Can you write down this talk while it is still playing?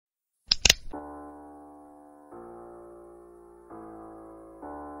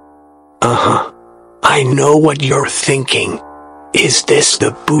I know what you're thinking. Is this the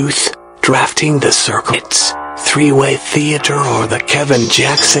booth, drafting the circuits, three-way theater, or the Kevin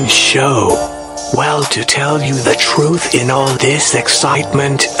Jackson show? Well, to tell you the truth, in all this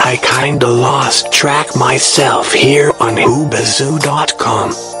excitement, I kinda lost track myself here on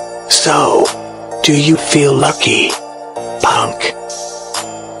Whoobazoo.com. So, do you feel lucky, punk?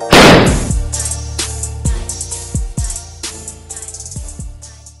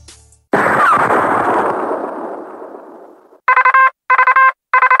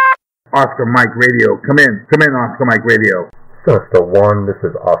 Oscar Mike Radio. Come in, Oscar Mike Radio. Sinister One, this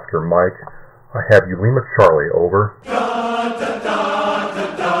is Oscar Mike. I have you, Lima Charlie, over. From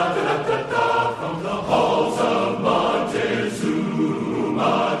the halls of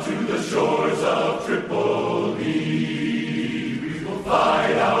Montezuma to the shores of Tripoli, we will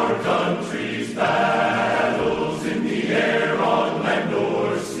fight our country's battles in the air, on land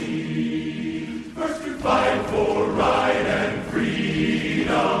or sea. First to fight for right and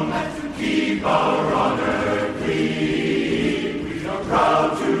freedom, and to keep our honor clean. We are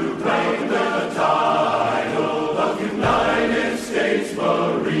proud to claim the title of United States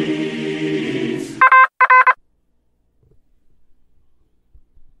Marines.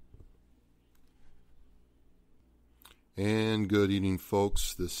 And good evening,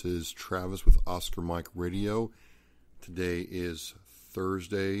 folks. This is Travis with Oscar Mike Radio. Today is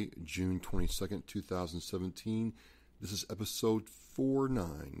Thursday, June 22nd, 2017. This is episode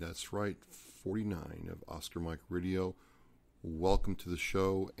 49. That's right, 49 of Oscar Mike Radio. Welcome to the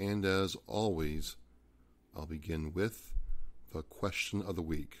show, and as always, I'll begin with the question of the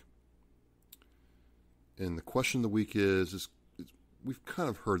week. And the question of the week is we've kind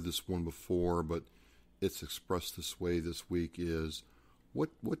of heard this one before, but it's expressed this way this week, is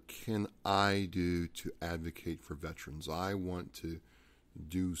what can I do to advocate for veterans? I want to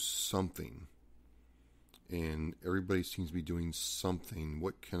do something, and everybody seems to be doing something.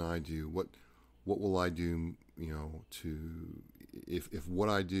 What can I do? What will I do, to, if what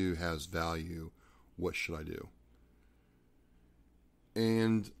I do has value, what should I do?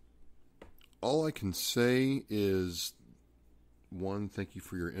 And all I can say is, one, thank you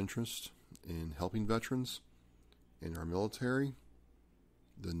for your interest in helping veterans in our military.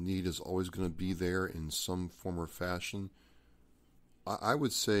 The need is always going to be there in some form or fashion. I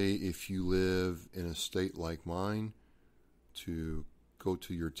would say, if you live in a state like mine, to go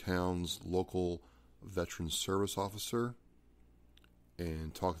to your town's local veteran service officer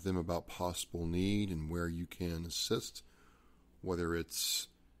and talk to them about possible need and where you can assist, whether it's,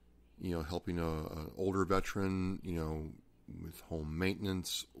 helping an older veteran, with home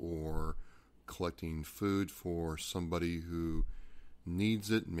maintenance, or collecting food for somebody who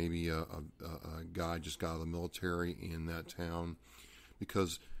needs it, maybe a guy just got out of the military in that town.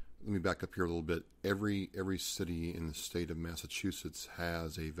 Because, let me back up here a little bit, every city in the state of Massachusetts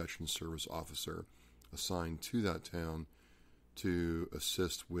has a veteran service officer assigned to that town to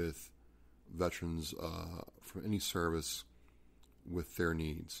assist with veterans from any service with their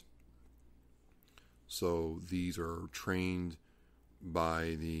needs. So these are trained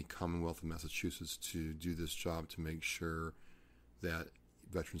by the Commonwealth of Massachusetts to do this job, to make sure that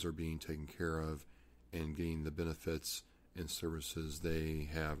veterans are being taken care of and getting the benefits and services they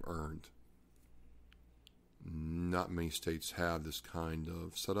have earned. Not many states have this kind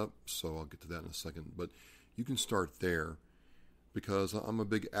of setup, so I'll get to that in a second. But you can start there, because I'm a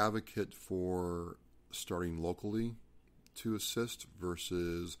big advocate for starting locally to assist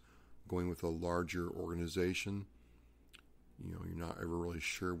versus going with a larger organization. You're not ever really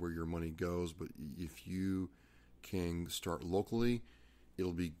sure where your money goes, but if you can start locally,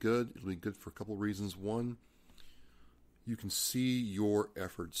 it'll be good. It'll be good for a couple of reasons. One, you can see your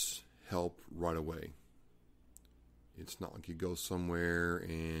efforts help right away. It's not like you go somewhere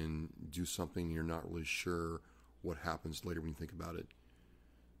and do something and you're not really sure what happens later when you think about it.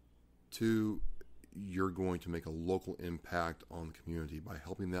 Two, you're going to make a local impact on the community. By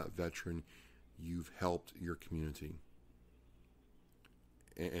helping that veteran, you've helped your community.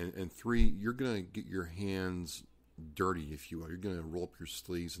 And three, you're going to get your hands dirty, if you will. You're going to roll up your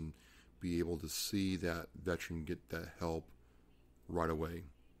sleeves and be able to see that veteran get that help right away.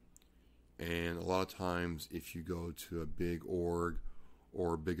 And a lot of times, if you go to a big org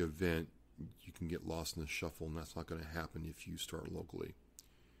or a big event, you can get lost in the shuffle, and that's not going to happen if you start locally.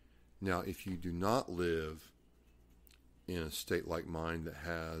 Now, if you do not live in a state like mine that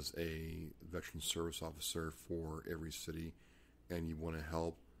has a veteran service officer for every city, and you want to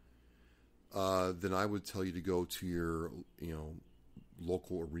help, then I would tell you to go to your,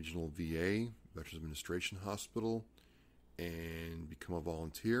 local or regional VA, Veterans Administration Hospital, and become a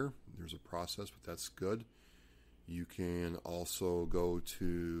volunteer. There's a process, but that's good. You can also go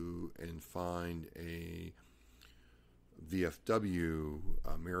to and find a VFW,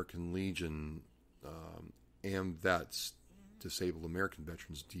 American Legion, AMVETS, Disabled American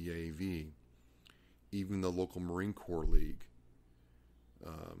Veterans, DAV, even the local Marine Corps League.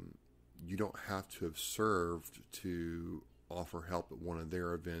 You don't have to have served to offer help at one of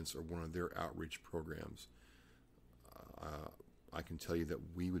their events or one of their outreach programs. I can tell you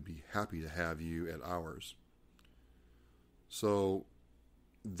that we would be happy to have you at ours. So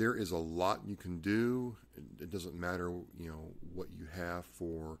there is a lot you can do. It doesn't matter, what you have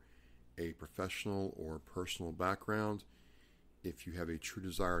for a professional or personal background. If you have a true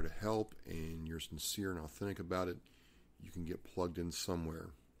desire to help and you're sincere and authentic about it, you can get plugged in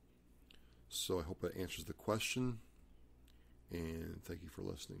somewhere. So I hope that answers the question, and thank you for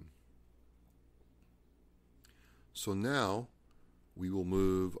listening. So now we will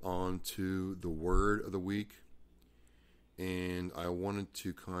move on to the word of the week, and I wanted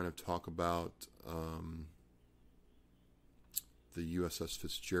to kind of talk about the USS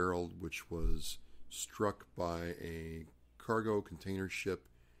Fitzgerald, which was struck by a cargo container ship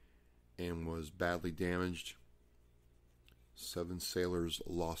and was badly damaged. 7 sailors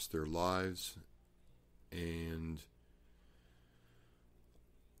lost their lives, and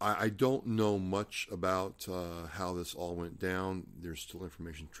I don't know much about how this all went down. There's still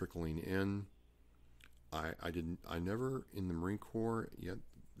information trickling in. I never in the Marine Corps yet.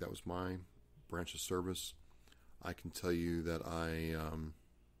 That was my branch of service. I can tell you that I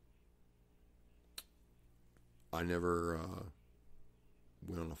never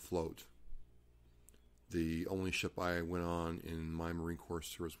went on a float. The only ship I went on in my Marine Corps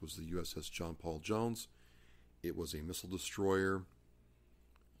service was the USS John Paul Jones. It was a missile destroyer.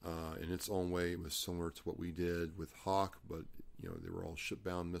 In its own way, it was similar to what we did with Hawk, but they were all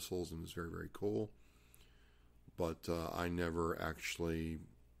shipbound missiles, and it was very, very cool. But I never actually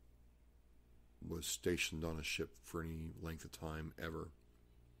was stationed on a ship for any length of time ever.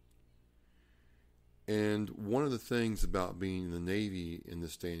 And one of the things about being in the Navy in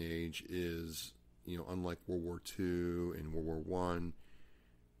this day and age is, unlike World War II and World War I,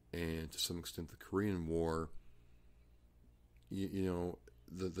 and to some extent the Korean War,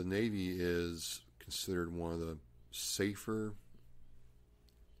 the Navy is considered one of the safer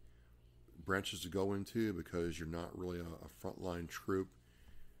branches to go into because you're not really a frontline troop.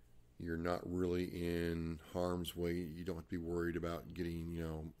 You're not really in harm's way. You don't have to be worried about getting,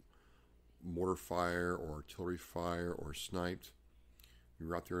 mortar fire or artillery fire or sniped.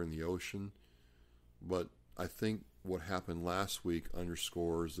 You're out there in the ocean. But I think what happened last week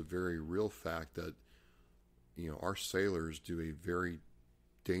underscores the very real fact that, our sailors do a very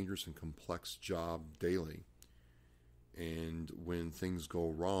dangerous and complex job daily. And when things go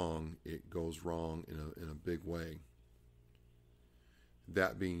wrong, it goes wrong in a big way.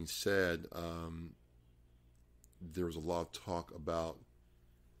 That being said, there was a lot of talk about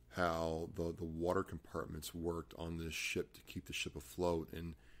how the water compartments worked on this ship to keep the ship afloat,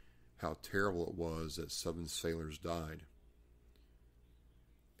 and how terrible it was that 7 sailors died.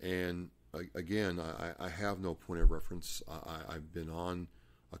 And again, I have no point of reference. I've been on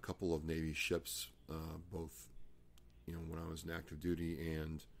a couple of Navy ships, both when I was in active duty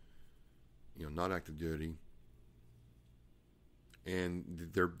and not active duty. And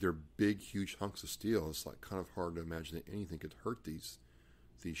they're big, huge hunks of steel. It's like kind of hard to imagine that anything could hurt these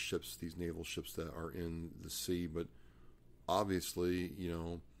ships, these naval ships that are in the sea. But obviously,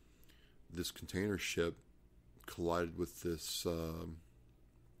 this container ship collided with this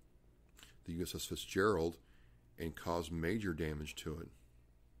the USS Fitzgerald and caused major damage to it.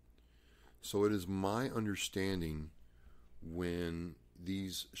 So it is my understanding when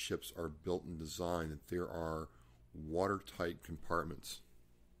these ships are built and designed that there are watertight compartments.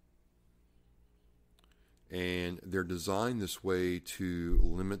 And they're designed this way to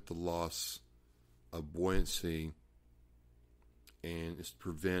limit the loss of buoyancy and is to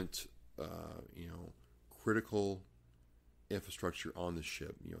prevent, critical infrastructure on the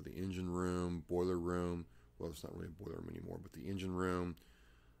ship. The engine room, boiler room. Well, it's not really a boiler room anymore, but the engine room,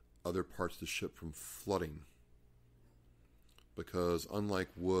 other parts of the ship from flooding. Because unlike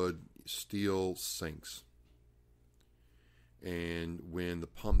wood, steel sinks. And when the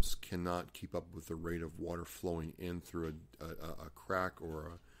pumps cannot keep up with the rate of water flowing in through a crack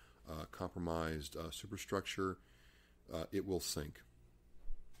or a compromised superstructure, it will sink.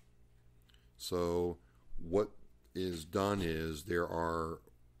 So what is done is there are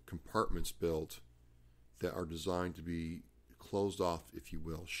compartments built that are designed to be closed off, if you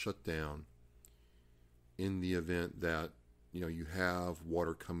will, shut down in the event that you have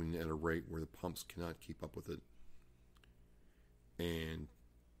water coming at a rate where the pumps cannot keep up with it. And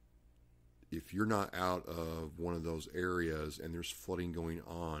if you're not out of one of those areas and there's flooding going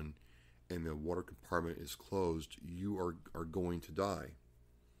on and the water compartment is closed, you are going to die.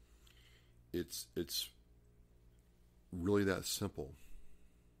 It's really that simple.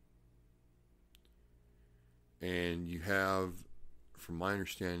 And you have, from my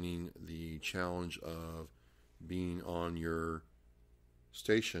understanding, the challenge of being on your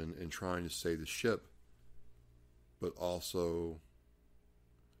station and trying to save the ship, but also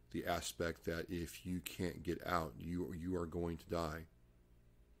the aspect that if you can't get out, you are going to die.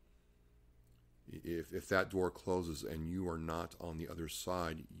 If that door closes and you are not on the other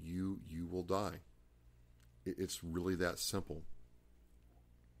side, you will die. It's really that simple.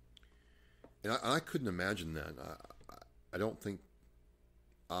 And I couldn't imagine that. I don't think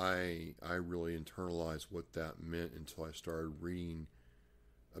I really internalized what that meant until I started reading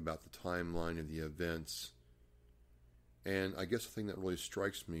about the timeline of the events. And I guess the thing that really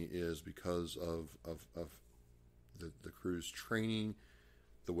strikes me is because of the crew's training,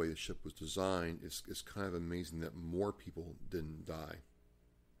 the way the ship was designed, it's kind of amazing that more people didn't die.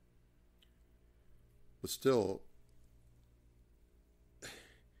 But still,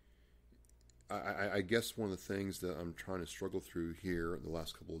 I guess one of the things that I'm trying to struggle through here the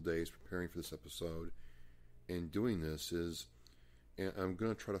last couple of days preparing for this episode and doing this is, and I'm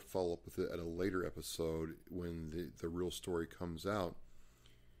going to try to follow up with it at a later episode when the real story comes out,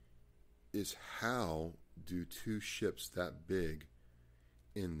 is how do two ships that big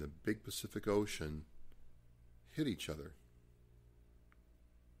in the big Pacific Ocean hit each other?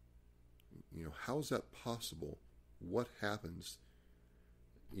 How is that possible? What happens?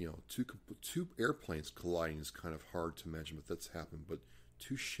 Two airplanes colliding is kind of hard to imagine, but that's happened. But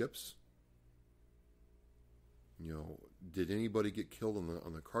two ships? Did anybody get killed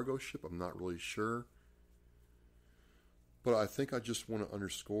on the cargo ship? I'm not really sure. But I think I just want to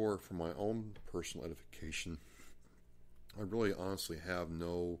underscore for my own personal edification, I really honestly have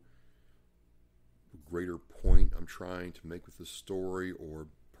no greater point I'm trying to make with this story or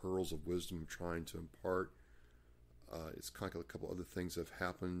pearls of wisdom I'm trying to impart. It's kind of like a couple other things that have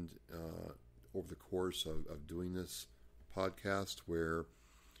happened over the course of doing this podcast where,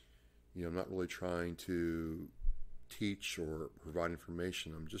 I'm not really trying to teach or provide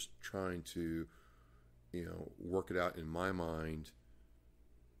information. I'm just trying to, work it out in my mind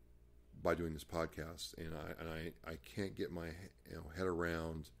by doing this podcast. And I can't get my head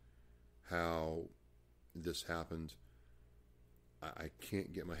around how this happened. I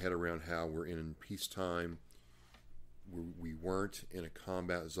can't get my head around how we're in peacetime. We weren't in a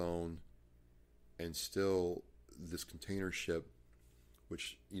combat zone, and still this container ship,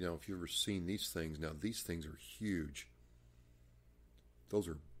 which, if you've ever seen these things, now these things are huge. Those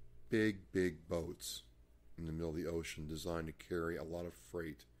are big, big boats in the middle of the ocean designed to carry a lot of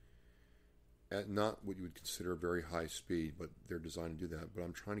freight at not what you would consider very high speed, but they're designed to do that. But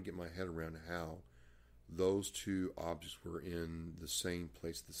I'm trying to get my head around how those two objects were in the same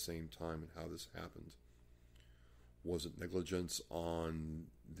place at the same time and how this happened. Was it negligence on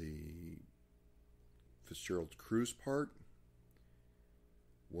the Fitzgerald crew's part?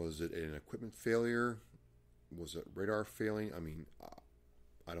 Was it an equipment failure? Was it radar failing?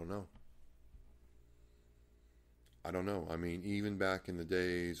 I don't know. Even back in the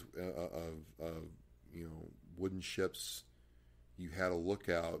days of wooden ships, you had a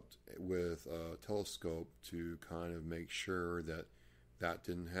lookout with a telescope to kind of make sure that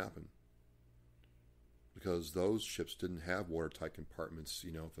didn't happen. Because those ships didn't have watertight compartments.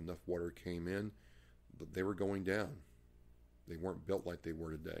 If enough water came in, they were going down. They weren't built like they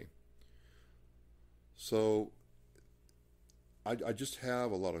were today. So I just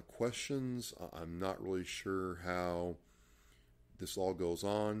have a lot of questions. I'm not really sure how this all goes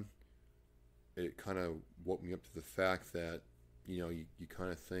on. It kind of woke me up to the fact that, you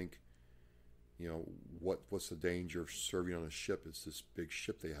kind of think, what's the danger of serving on a ship? It's this big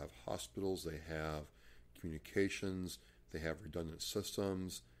ship. They have hospitals. They have communications, they have redundant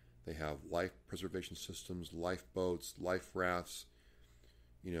systems, they have life preservation systems, lifeboats, life rafts.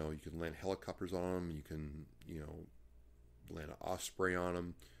 You can land helicopters on them. You can, land an Osprey on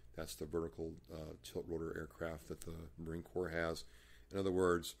them. That's the vertical tilt rotor aircraft that the Marine Corps has. In other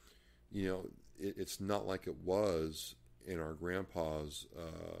words, it's not like it was in our grandpa's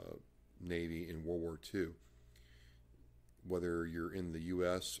Navy in World War II. Whether you're in the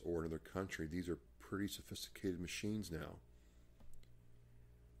U.S. or another country, these are pretty sophisticated machines now.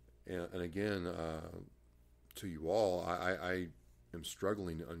 And again, to you all, I am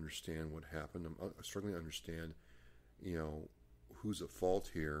struggling to understand what happened. I'm struggling to understand, who's at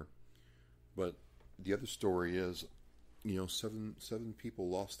fault here. But the other story is, seven people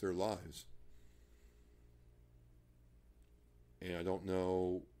lost their lives. And I don't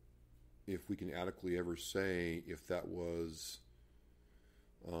know if we can adequately ever say if that was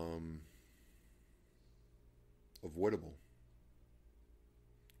avoidable.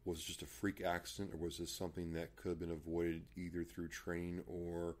 Was it just a freak accident, or was this something that could have been avoided either through training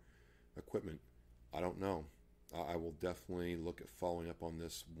or equipment? I don't know. I will definitely look at following up on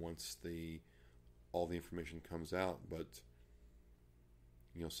this once all the information comes out. But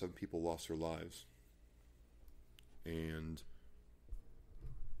 7 people lost their lives, and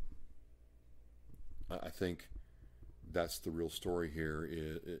I think that's the real story here.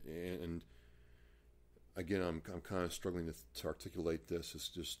 And again, I'm kind of struggling to articulate this. It's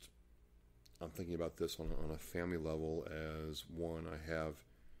just, I'm thinking about this on a family level. As one, I have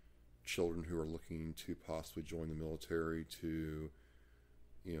children who are looking to possibly join the military, to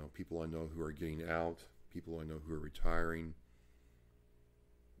people I know who are getting out, people I know who are retiring.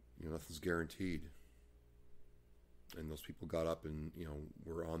 Nothing's guaranteed. And those people got up and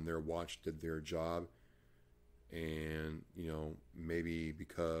were on their watch, did their job, and maybe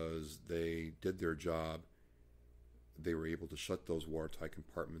because they did their job, they were able to shut those watertight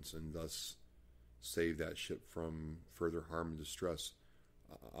compartments and thus save that ship from further harm and distress.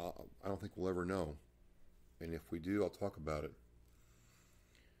 I don't think we'll ever know, and if we do, I'll talk about it.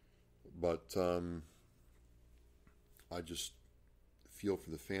 But I just feel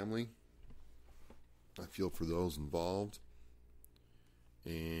for the family. I feel for those involved.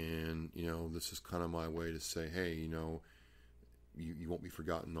 And, this is kind of my way to say, hey, you won't be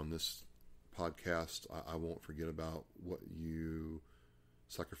forgotten on this podcast. I won't forget about what you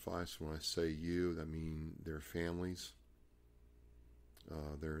sacrificed. When I say you, that means their families,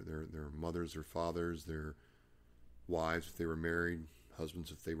 their mothers, their fathers, their wives if they were married,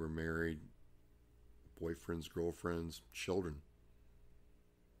 husbands if they were married, boyfriends, girlfriends, children.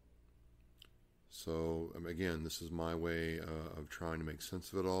 So, again, this is my way of trying to make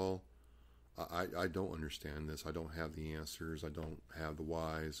sense of it all. I don't understand this. I don't have the answers. I don't have the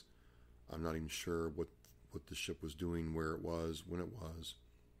whys. I'm not even sure what the ship was doing, where it was, when it was.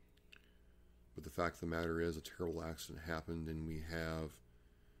 But the fact of the matter is, a terrible accident happened, and we have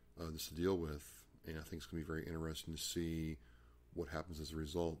this to deal with. And I think it's going to be very interesting to see what happens as a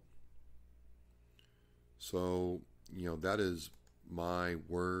result. So, that is my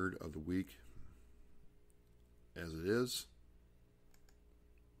word of the week as it is,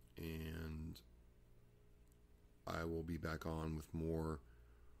 and I will be back on with more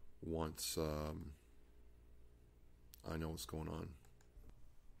once I know what's going on.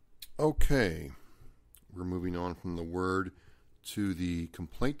 Okay, we're moving on from the word to the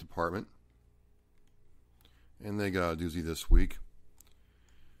complaint department, and they got a doozy this week.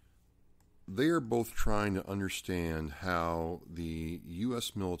 They are both trying to understand how the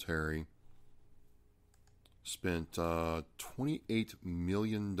U.S. military spent $28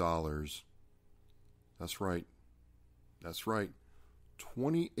 million. That's right.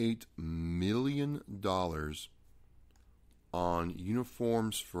 $28 million on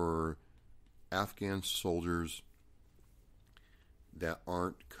uniforms for Afghan soldiers that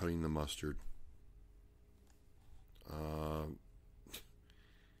aren't cutting the mustard.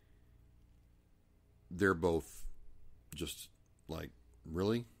 They're both just like,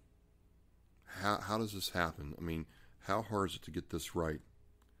 really? How does this happen? I mean, how hard is it to get this right?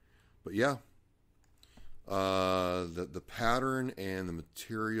 But yeah, the pattern and the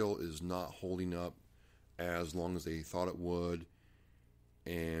material is not holding up as long as they thought it would,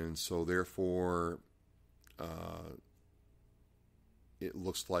 and so therefore it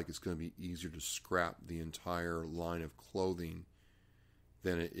looks like it's going to be easier to scrap the entire line of clothing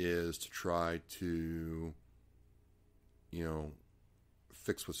than it is to try to,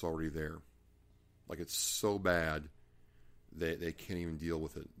 fix what's already there. Like, it's so bad they can't even deal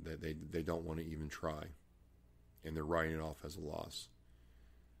with it. They don't want to even try, and they're writing it off as a loss.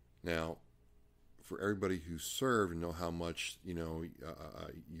 Now, for everybody who served and know how much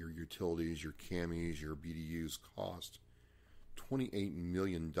your utilities, your camis, your BDUs cost, $28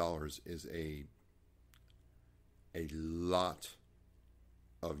 million is a lot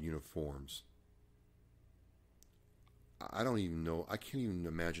of uniforms. I don't even know. I can't even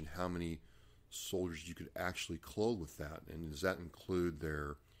imagine how many soldiers you could actually clothe with that. And does that include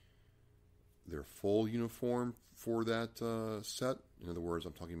their full uniform for that set? In other words,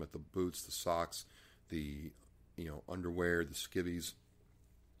 I'm talking about the boots, the socks, the underwear, the skivvies,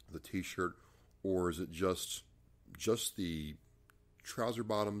 the t-shirt, or is it just the trouser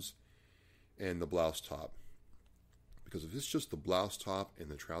bottoms and the blouse top? Because if it's just the blouse top and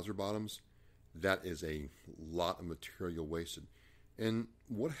the trouser bottoms, that is a lot of material wasted. And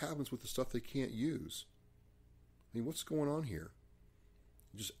what happens with the stuff they can't use? I mean, what's going on here?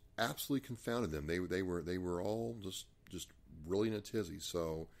 Just absolutely confounded them. They were all just really in a tizzy.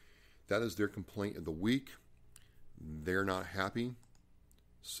 So that is their complaint of the week. They're not happy.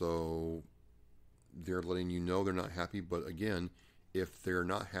 So they're letting you know they're not happy. But again, if they're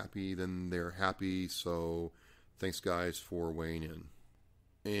not happy, then they're happy. So thanks, guys, for weighing in.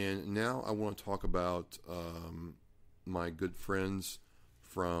 And now I want to talk about my good friends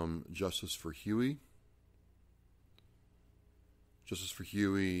from Justice for Huey. Justice for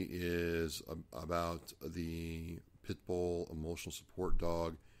Huey is about the pit bull emotional support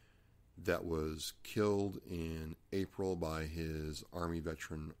dog that was killed in April by his Army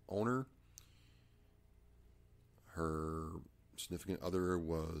veteran owner. Her significant other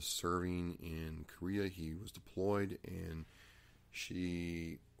was serving in Korea. He was deployed, and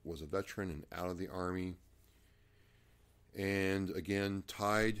she was a veteran and out of the Army. And again,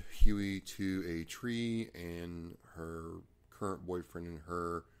 tied Huey to a tree, and her current boyfriend and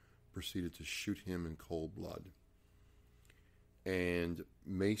her proceeded to shoot him in cold blood. And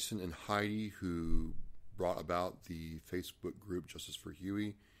Mason and Heidi, who brought about the Facebook group Justice for Huey,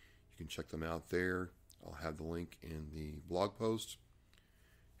 you can check them out there. I'll have the link in the blog post.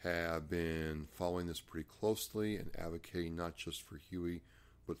 Have been following this pretty closely and advocating not just for Huey,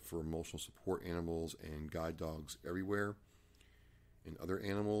 but for emotional support animals and guide dogs everywhere, and other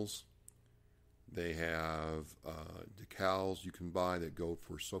animals. They have decals you can buy that go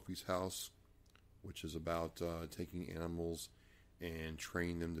for Sophie's House, which is about taking animals and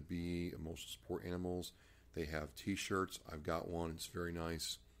training them to be emotional support animals. They have t-shirts. I've got one. It's very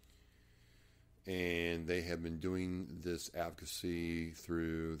nice. And they have been doing this advocacy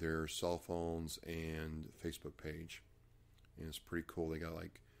through their cell phones and Facebook page. And it's pretty cool. They got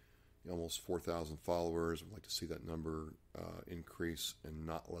like almost 4,000 followers. I'd like to see that number increase and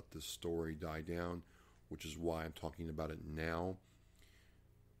not let this story die down, which is why I'm talking about it now.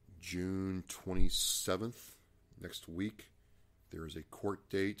 June 27th, next week, there is a court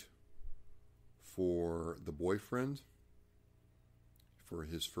date for the boyfriend for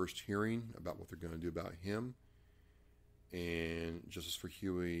his first hearing about what they're going to do about him. And Justice for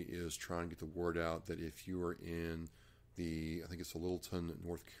Huey is trying to get the word out that if you are in I think it's the Littleton,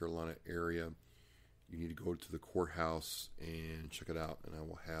 North Carolina area, you need to go to the courthouse and check it out. And I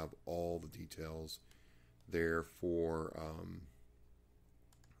will have all the details there for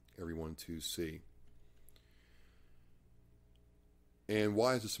everyone to see. And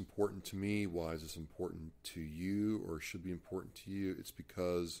why is this important to me? Why is this important to you, or should be important to you? It's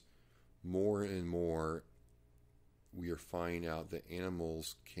because more and more we are finding out that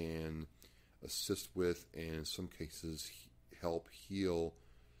animals can assist with, and in some cases help heal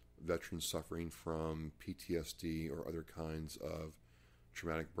veterans suffering from PTSD or other kinds of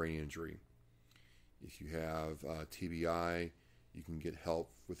traumatic brain injury. If you have TBI, you can get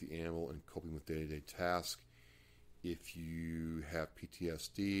help with the animal and coping with day-to-day tasks. If you have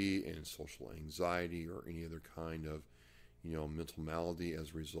PTSD and social anxiety or any other kind of, mental malady as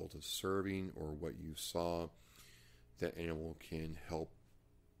a result of serving or what you saw, that animal can help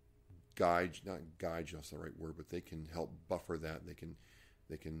not guide you, that's the right word, but they can help buffer that.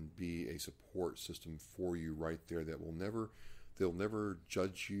 They can be a support system for you right there that they'll never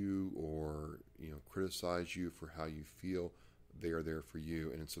judge you or criticize you for how you feel. They are there for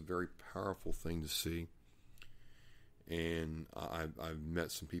you, and it's a very powerful thing to see. And I've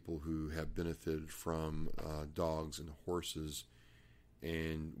met some people who have benefited from dogs and horses,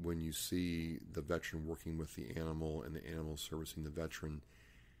 and when you see the veteran working with the animal and the animal servicing the veteran,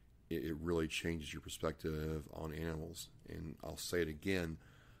 it really changes your perspective on animals. And I'll say it again,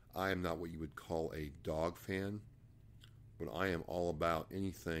 I am not what you would call a dog fan, but I am all about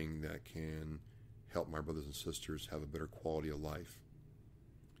anything that can help my brothers and sisters have a better quality of life.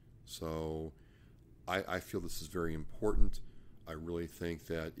 So I feel this is very important. I really think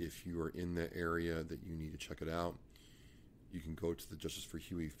that if you are in that area that you need to check it out. You can go to the Justice for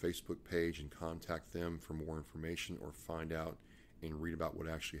Huey Facebook page and contact them for more information, or find out and read about what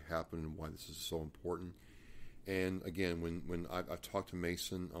actually happened and why this is so important. And again, when I've talked to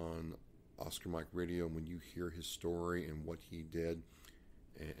Mason on Oscar Mike Radio, and when you hear his story and what he did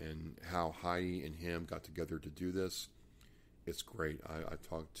and how Heidi and him got together to do this, it's great. I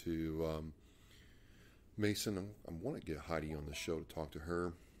talked to Mason. I want to get Heidi on the show to talk to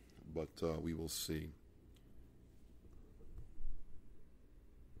her, but we will see.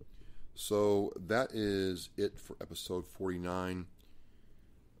 So that is it for episode 49.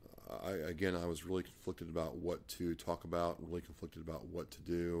 I was really conflicted about what to talk about, really conflicted about what to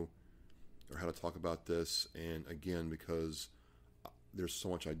do or how to talk about this. And again, because there's so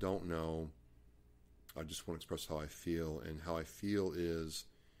much I don't know, I just want to express how I feel. And how I feel is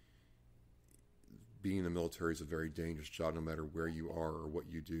being in the military is a very dangerous job, no matter where you are or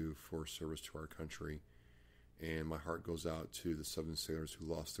what you do for service to our country. And my heart goes out to the 7 sailors who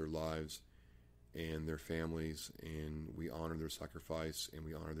lost their lives and their families, and we honor their sacrifice and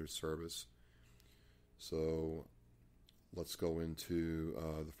we honor their service. So let's go into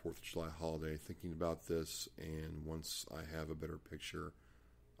the 4th of July holiday thinking about this, and once I have a better picture,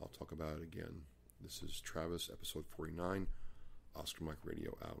 I'll talk about it again. This is Travis, episode 49, Oscar Mike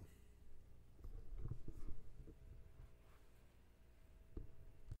Radio out.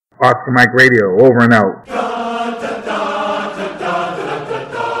 Oscar Mike Radio, over and out.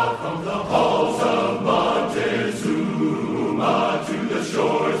 From the halls of Montezuma to the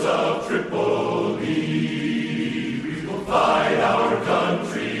shores of Tripoli, we will fight our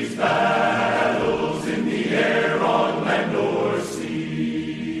country's battles in the air, on land or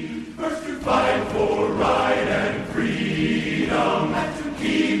sea. First to fight for right and freedom, and to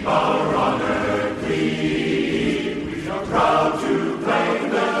keep our honor clean. We are proud to claim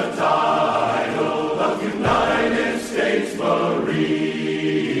the title of United States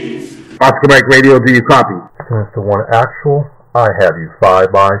Marines. Oscar Mike Radio, do you copy? Sinister 1 actual, I have you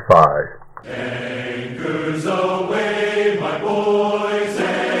 5 by 5. Anchors away, my boys,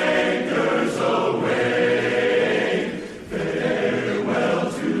 anchors away.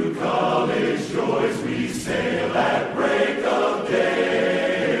 Farewell to college joys, we sail at break of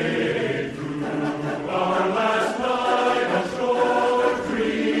day. Through our last night on shore,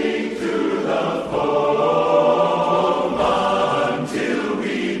 drink to the foam, until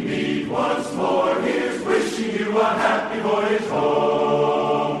we meet once more. Here's wishing you a happy voyage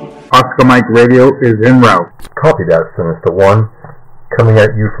home. Oscar Mike Radio is en route. Copy that, Sinister 1. Coming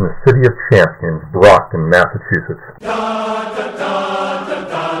at you from the City of Champions, Brockton, Massachusetts.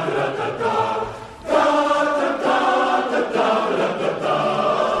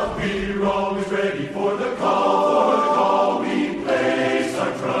 We're always ready for the call, we place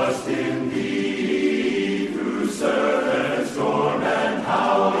our trust in thee. Through surf and storm and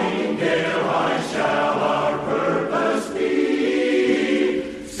howling gale, high shall our purpose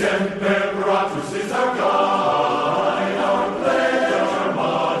be. Semper Paratus is our guide, our pledge, our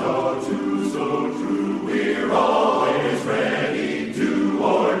motto, too so true. We're always ready, do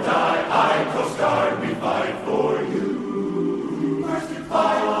or die. I Coast Guard, we fight for you. First to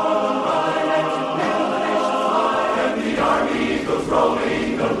fight for right and to build the nation's life, and the army goes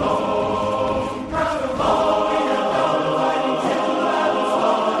rolling along. Proud of all we have done, fighting till the battle's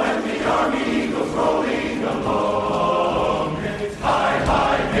won, and the army goes rolling along. And it's high,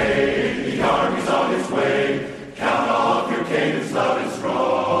 high, hey, the army's on its way. Count off your cadence loud and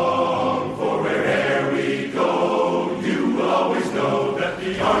strong, for where'er we go, you will always know that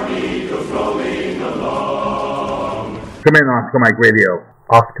the army goes rolling along. Come in, Oscar Mike Radio.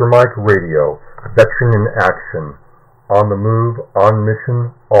 Oscar Mike Radio, veteran in action. On the move, on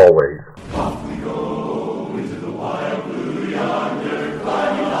mission, always. Off we go.